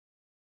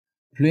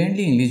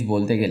Fluently English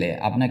বলতে গেলে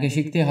আপনাকে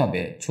শিখতে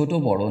হবে ছোট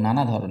বড়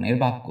নানা ধরনের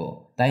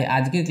বাক্য। তাই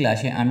আজকের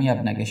ক্লাসে আমি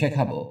আপনাকে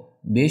শেখাবো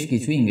বেশ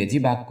কিছু ইংরেজি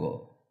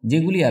বাক্য,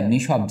 যেগুলি আপনি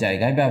সব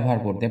জায়গায় ব্যবহার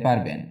করতে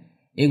পারবেন।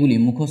 এগুলি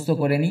মুখস্থ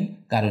করে নিন,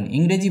 কারণ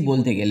ইংরেজি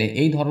বলতে গেলে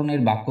এই ধরনের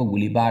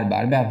বাক্যগুলি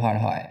বারবার ব্যবহার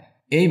হয়।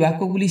 এই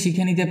বাক্যগুলি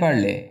শিখে নিতে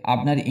পারলে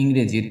আপনার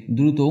ইংরেজির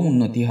দ্রুত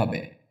উন্নতি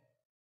হবে।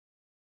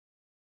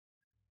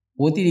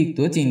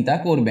 অতিরিক্ত চিন্তা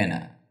করবে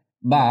না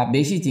বা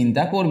বেশি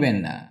চিন্তা করবেন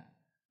না।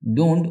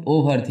 Don't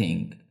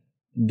overthink.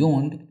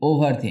 Don't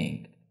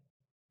overthink.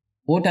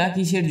 ওটা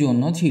কিসের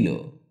জন্য ছিল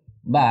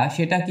বা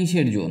সেটা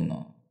কিসের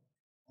জন্য।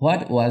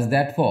 What was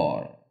that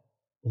for.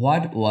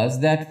 What was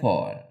that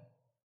for.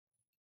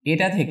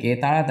 এটা থেকে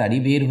তাড়াতাড়ি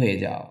বের হয়ে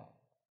যাও।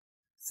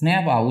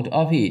 Snap out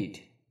of it.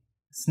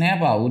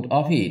 Snap out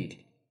of it.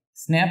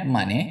 Snap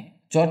মানে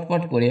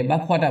চটপট করে বা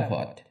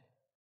ফটাফট।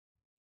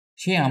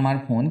 সে আমার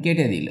ফোন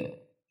কেটে দিল।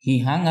 হি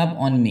Hang up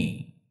on me.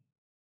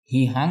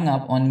 He Hang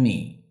up on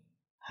me.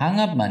 Hang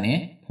up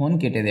মানে ফোন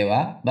কেটে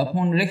দেওয়া বা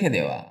ফোন রেখে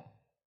দেওয়া।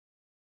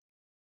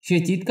 সে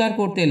চিৎকার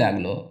করতে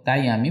লাগলো,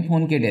 তাই আমি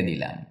ফোন কেটে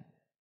দিলাম।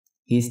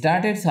 He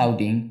started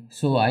shouting,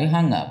 so I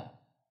Hang up.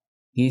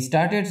 He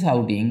started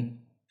shouting,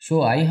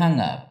 so I Hang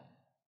up.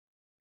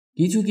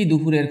 কিছু কি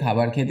দুপুরের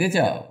খাবার খেতে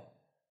চাও?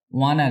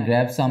 ওয়ানা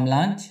গ্র্যাব সাম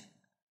লাঞ্চ।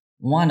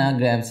 ওয়ানা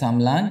গ্র্যাব সাম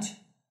লাঞ্চ।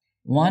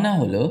 ওয়ানা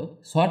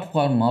হলো short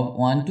form of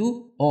one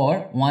two or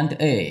want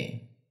a.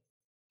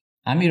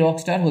 আমি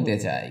রকস্টার হতে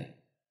চাই।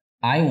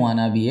 I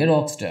wanna B A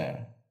Rockstar.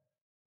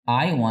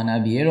 I wanna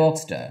B A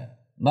Rockstar.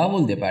 বা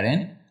বলতে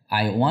পারেন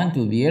I want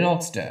to B A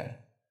Rockstar.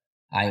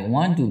 I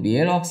want to B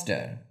A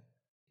Rockstar.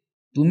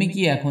 তুমি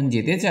কি এখন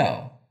যেতে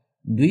চাও?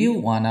 Do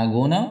you wanna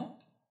go now.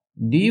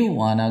 Do you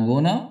wanna গো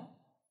নাও।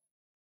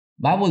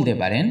 বা বলতে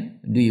পারেন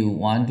do you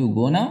want to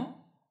go now.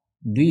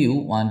 Do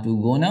you want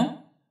to go নাও।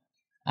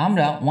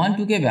 আমরা want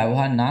টুকে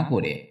ব্যবহার না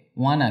করে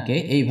ওয়ানাকে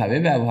এইভাবে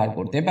ব্যবহার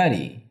করতে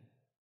পারি।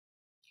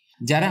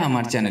 যারা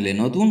আমার চ্যানেলে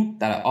নতুন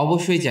তারা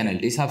অবশ্যই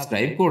চ্যানেলটি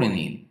সাবস্ক্রাইব করে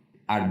নিন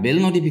আর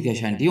বেল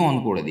নোটিফিকেশনটি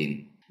অন করে দিন,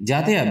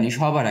 যাতে আপনি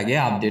সবার আগে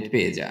আপডেট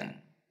পেয়ে যান।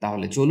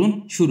 তাহলে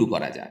চলুন শুরু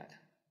করা যাক।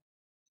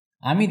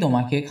 আমি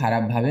তোমাকে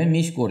খারাপভাবে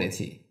মিস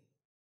করেছি।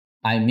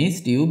 I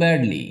missed you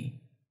badly.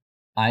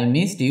 I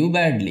missed you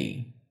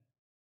badly.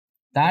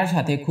 তার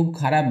সাথে খুব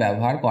খারাপ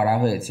ব্যবহার করা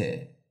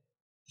হয়েছে।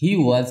 হি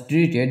ওয়াজ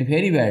ট্রিটেড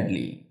ভেরি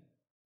ব্যাডলি।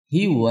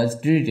 হি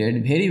ওয়াজ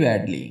ট্রিটেড ভেরি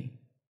ব্যাডলি।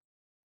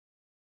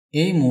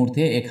 এই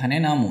মুহূর্তে এখানে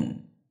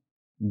নামুন।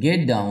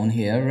 Get down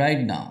hair right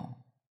now.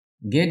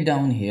 Get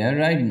down hair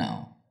right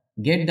now.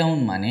 Get down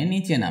মানে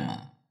নিচে নামা।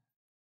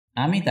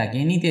 আমি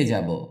তাকে নিতে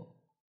যাব।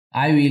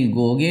 I will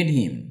go get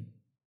him.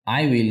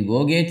 I will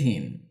go get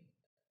him.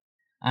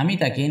 আমি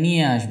তাকে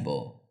নিয়ে আসব।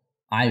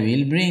 I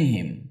will bring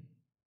him.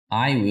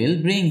 I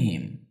will bring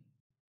him.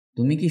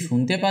 তুমি কি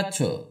শুনতে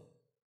পাচ্ছ?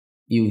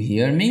 You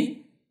hear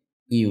me.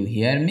 You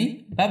hear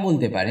me. বা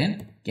বলতে পারেন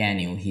can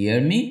you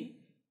hear me.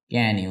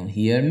 Can you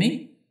hear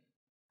me.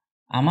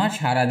 আমার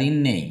সারাদিন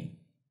নেই।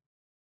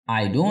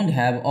 I don't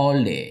have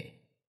all day.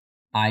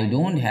 I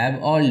don't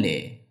have all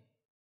day.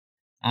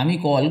 আমি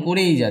কল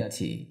করেই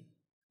যাচ্ছি।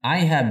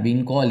 I have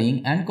been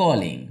calling and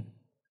calling.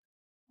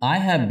 I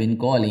have been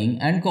calling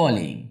and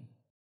calling.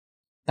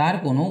 তার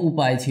কোনো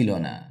উপায় ছিল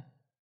না।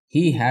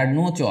 He had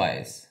no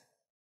choice.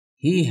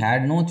 He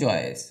had no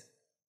choice.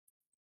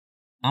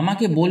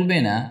 আমাকে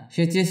বলবে না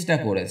সে চেষ্টা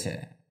করেছে।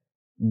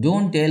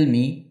 Don't tell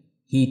me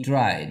he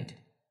tried.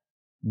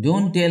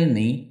 Don't tell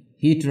me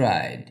he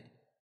tried.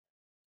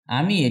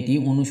 আমি এটি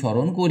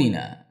অনুসরণ করি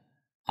না।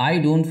 I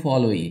don't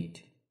follow it.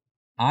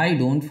 I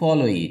don't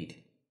follow ইট।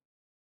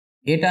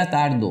 এটা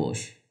তার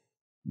দোষ।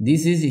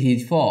 This is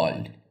his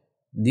fault.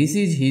 This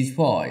is his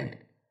fault.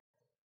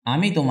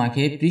 আমি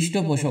তোমাকে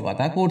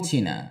পৃষ্ঠপোষকতা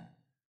করছি না।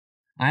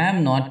 I am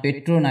not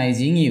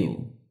পেট্রোনাইজিং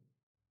you.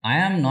 I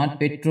am not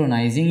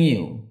পেট্রোনাইজিং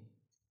you.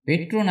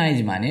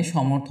 Patronise মানে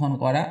সমর্থন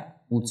করা,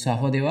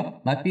 উৎসাহ দেওয়া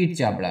বা পিঠ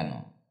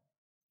চাপড়ানো।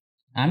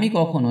 আমি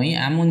কখনোই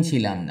এমন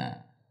ছিলাম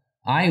না।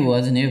 I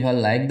was never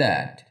like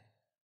that.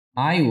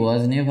 I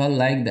was never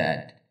like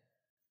that.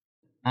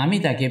 আমি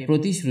তাকে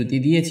প্রতিশ্রুতি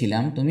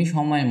দিয়েছিলাম তুমি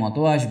সময়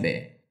মতো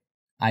আসবে।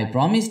 I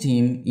promised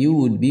him you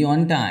would be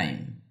on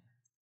time.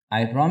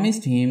 I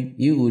promised him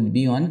you would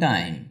be on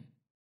time.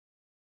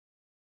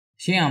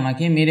 সে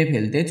আমাকে মেরে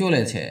ফেলতে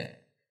চলেছে।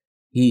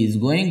 He is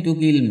going to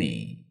kill me.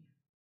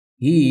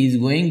 He is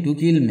going to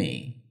kill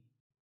me.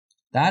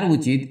 তার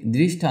উচিত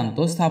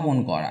দৃষ্টান্ত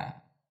স্থাপন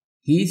করা।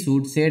 He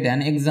should set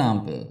an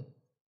example.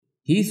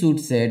 He should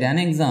set an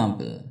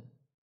example.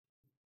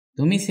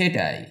 তুমি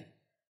সেটাই।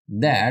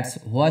 That's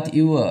what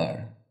you R.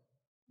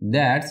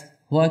 That's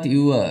what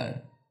you আর।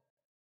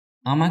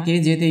 আমাকে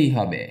যেতেই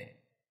হবে।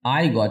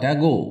 আই গটা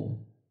গো।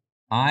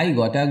 আই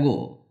গটা গো।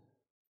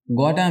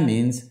 গটা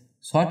means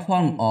short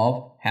form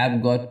of have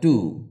got to.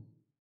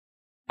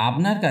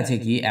 আপনার কাছে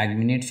কি 1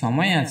 মিনিট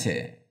সময় আছে?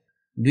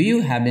 Do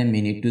you have a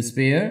minute two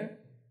spare?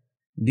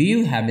 Do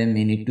you have a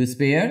minute two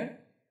spare?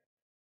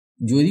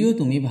 যদিও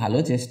তুমি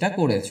ভালো চেষ্টা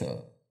করেছ।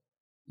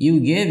 You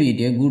gave it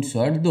a good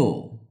shot দো।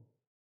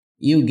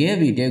 You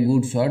gave it a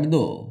good shot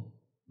দো।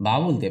 বা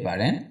বলতে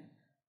পারেন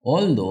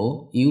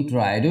Although you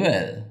tried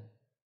well.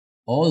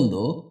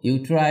 Although you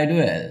tried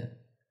well.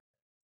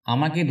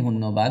 আমাকে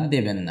ধন্যবাদ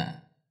দেবেন না।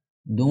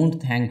 Don't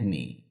thank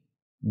me.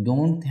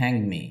 Don't thank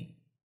me.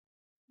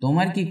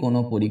 তোমার কি কোনো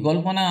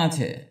পরিকল্পনা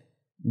আছে?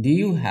 Do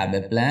you have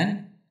a plan?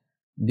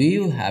 Do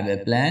you have a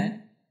plan?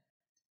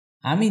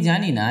 আমি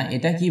জানি না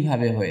এটা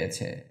কিভাবে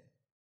হয়েছে।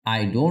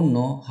 I don't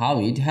know how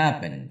it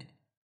happened.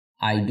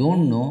 I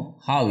don't know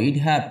how it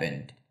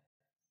happened.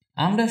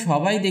 আমরা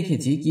সবাই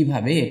দেখেছি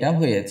কিভাবে এটা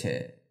হয়েছে।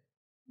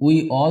 We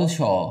all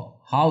saw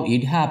how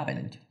it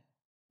happened.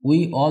 We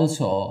all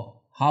saw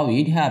how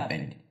it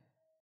happened.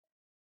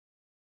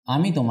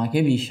 আমি তোমাকে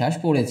বিশ্বাস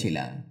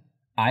করেছিলাম।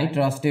 I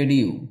trusted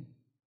you.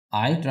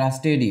 I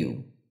trusted you.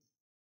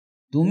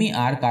 তুমি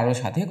আর কারো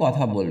সাথে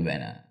কথা বলবে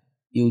না।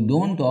 You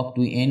don't talk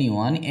to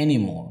anyone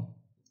anymore.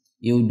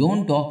 You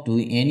don't talk to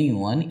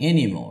anyone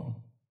anymore.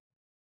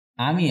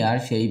 আমি আর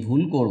সেই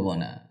ভুল করব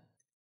না।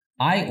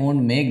 I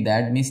won't make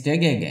that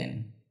mistake again.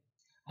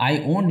 I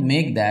won't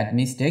make that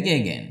mistake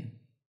again.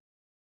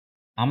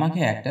 আমাকে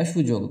একটা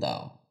সুযোগ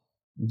দাও।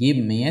 Give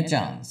me a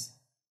chance.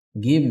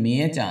 Give me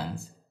a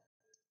chance.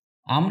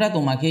 আমরা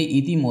তোমাকে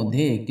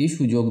ইতিমধ্যে একটি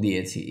সুযোগ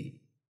দিয়েছি।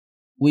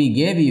 We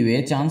gave you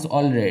a chance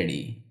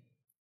already.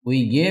 We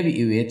gave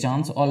you a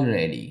chance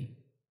already.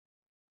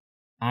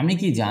 আমি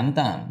কি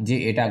জানতাম যে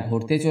এটা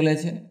ঘটতে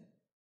চলেছে?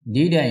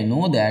 Did I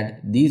know that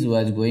this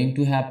was going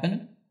to happen?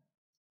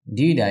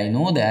 Did I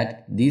know that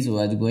this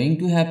was going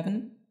to happen?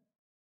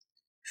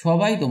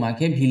 সবাই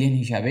তোমাকে ভিলেন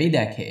হিসাবেই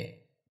দেখে।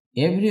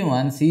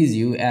 Everyone sees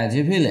you as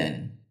a villain.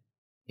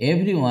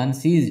 Everyone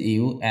sees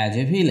you as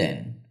a villain.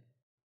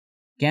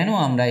 কেন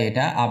আমরা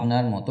এটা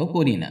আপনার মতো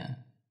করি না?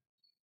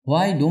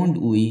 Why don't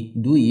we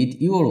do it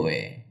your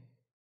way?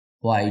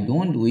 Why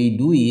don't we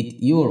do it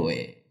your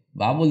way?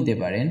 বা বলতে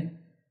পারেন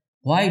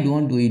Why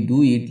don't we do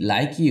it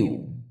like you?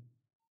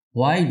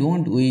 Why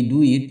don't we do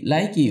it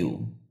like you?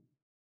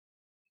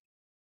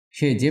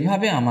 সে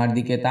যেভাবে আমার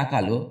দিকে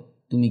তাকালো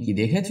তুমি কি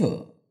দেখেছো?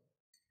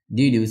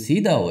 Did you see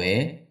the way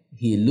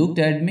he looked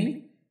at me?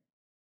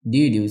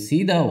 Did you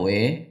see the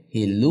way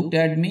he looked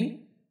at me?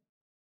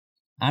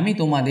 আমি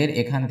তোমাদের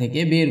এখান থেকে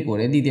বের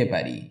করে দিতে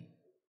পারি।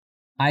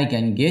 I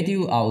can get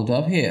you out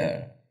of here.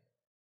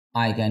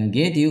 I can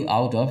get you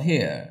out of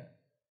here.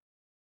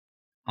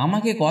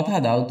 আমাকে কথা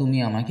দাও তুমি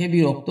আমাকে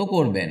বিরক্ত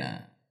করবে না।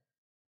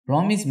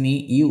 Promise me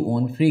you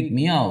won't freak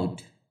me out.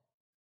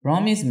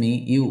 Promise me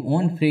you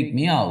won't freak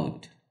me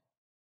out.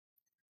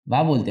 বা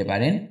বলতে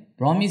পারেন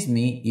Promise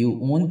me you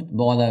won't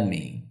bother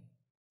me.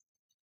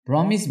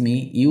 Promise me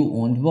you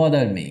won't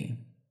bother me.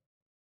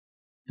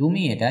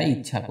 তুমি এটা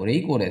ইচ্ছা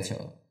করেই করেছো।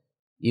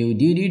 You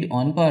did it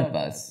on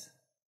purpose.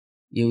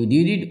 You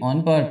did it on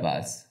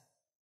purpose.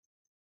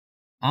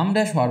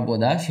 আমরা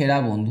সর্বদা সেরা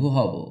বন্ধু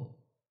হব।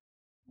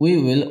 We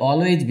will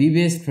always be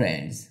best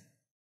friends.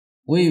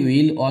 We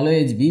will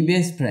always be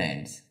best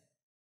friends.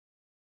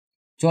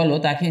 চলো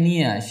তাকে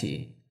নিয়ে আসি।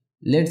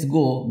 Let's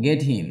go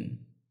get him.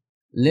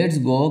 Let's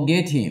go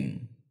get him.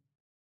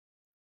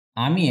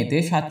 আমি এতে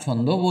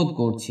স্বাচ্ছন্দ্য বোধ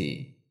করছি।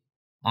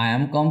 I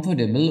am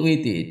comfortable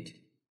with it.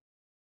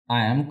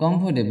 I am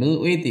comfortable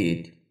with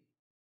it.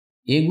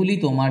 এগুলি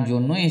তোমার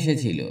জন্য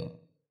এসেছিল।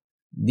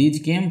 These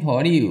came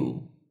for you.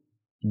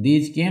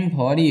 These came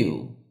for you.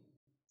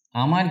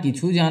 আমার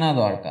কিছু জানা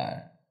দরকার।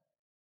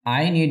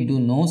 I need to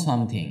know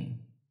something.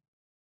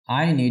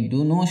 I need to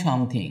know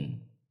something.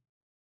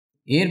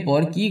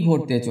 এরপর কি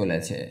ঘটতে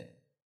চলেছে?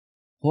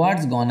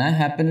 What's gonna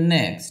happen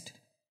next?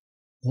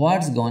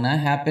 What's gonna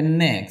happen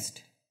next?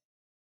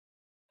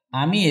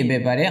 আমি এ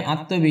ব্যাপারে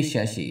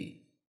আত্মবিশ্বাসী।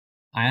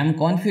 I am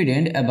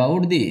confident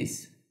about this.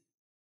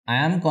 I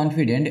am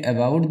confident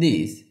about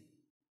this.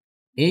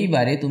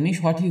 এইবারে তুমি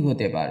সঠিক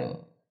হতে পারো।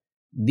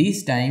 This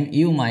time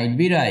you might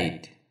be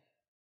right.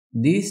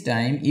 This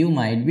time you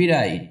might be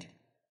right.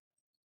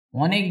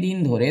 অনেক দিন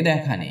ধরে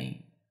দেখা নেই।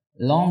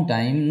 Long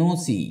time no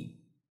see.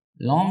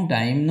 Long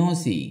time no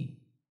see.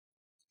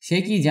 সে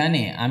কি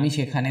জানে আমি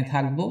সেখানে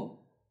থাকব?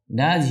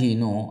 Does he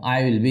know I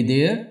will be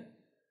there?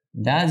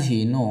 Does he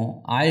know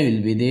I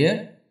will be there?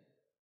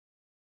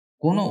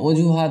 কোনো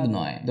অজুহাত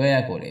নয়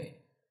দয়া করে।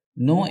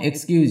 No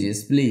excuses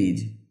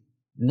please.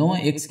 No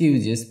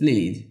excuses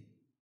please.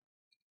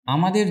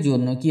 আমাদের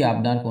জন্য কি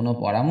আপনার কোনো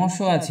পরামর্শ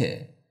আছে?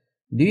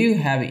 Do you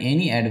have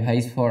any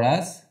advice for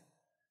us?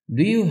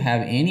 Do you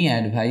have any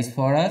advice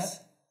for us?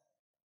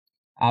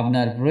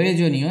 আপনার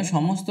প্রয়োজনীয়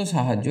সমস্ত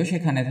সাহায্য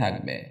সেখানে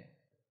থাকবে।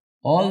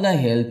 All the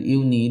help you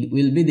need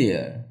will be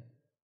there.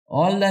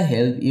 All the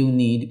help you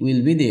need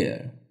will be there.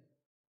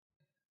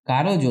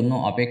 কারো জন্য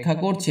অপেক্ষা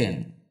করছেন?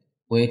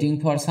 Waiting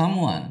for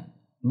someone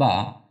বা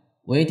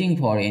waiting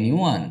for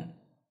anyone.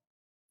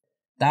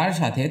 তার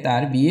সাথে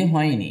তার বিয়ে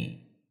হয়নি।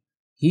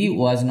 He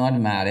was not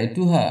married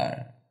to her.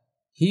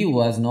 He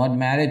was not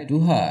married to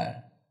her.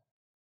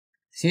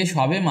 সে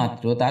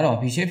সবেমাত্র তার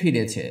অফিসে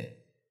ফিরেছে।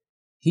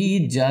 He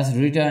is just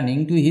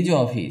returning to his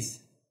office.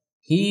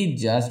 He is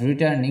just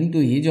returning to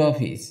his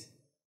office.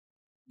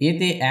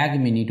 এতে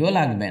 1 মিনিটও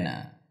লাগবে না।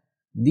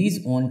 This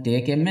won't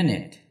take a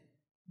minute.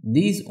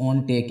 This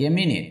won't take a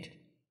minute.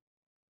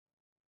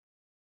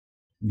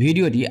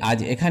 ভিডিওটি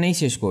আজ এখানেই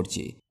শেষ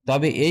করছি,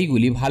 তবে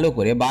এইগুলি ভালো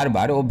করে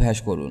বারবার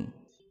অভ্যাস করুন,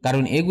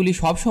 কারণ এগুলি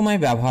সবসময়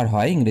ব্যবহার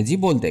হয় ইংরেজি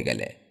বলতে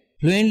গেলে।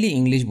 ফ্লুয়েন্টলি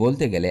ইংলিশ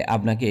বলতে গেলে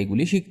আপনাকে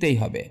এগুলি শিখতেই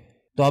হবে,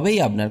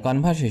 তবেই আপনার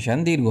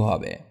কনভারসেশন দীর্ঘ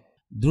হবে।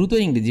 দ্রুত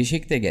ইংরেজি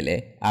শিখতে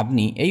গেলে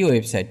আপনি এই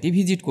ওয়েবসাইটটি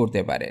ভিজিট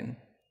করতে পারেন,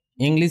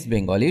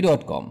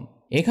 englishbengali.com।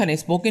 এখানে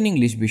স্পোকেন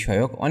ইংলিশ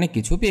বিষয়ক অনেক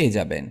কিছু পেয়ে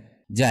যাবেন,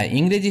 যা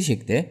ইংরেজি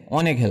শিখতে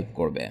অনেক হেল্প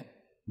করবে।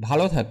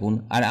 ভালো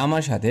থাকুন আর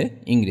আমার সাথে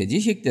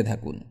ইংরেজি শিখতে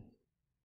থাকুন।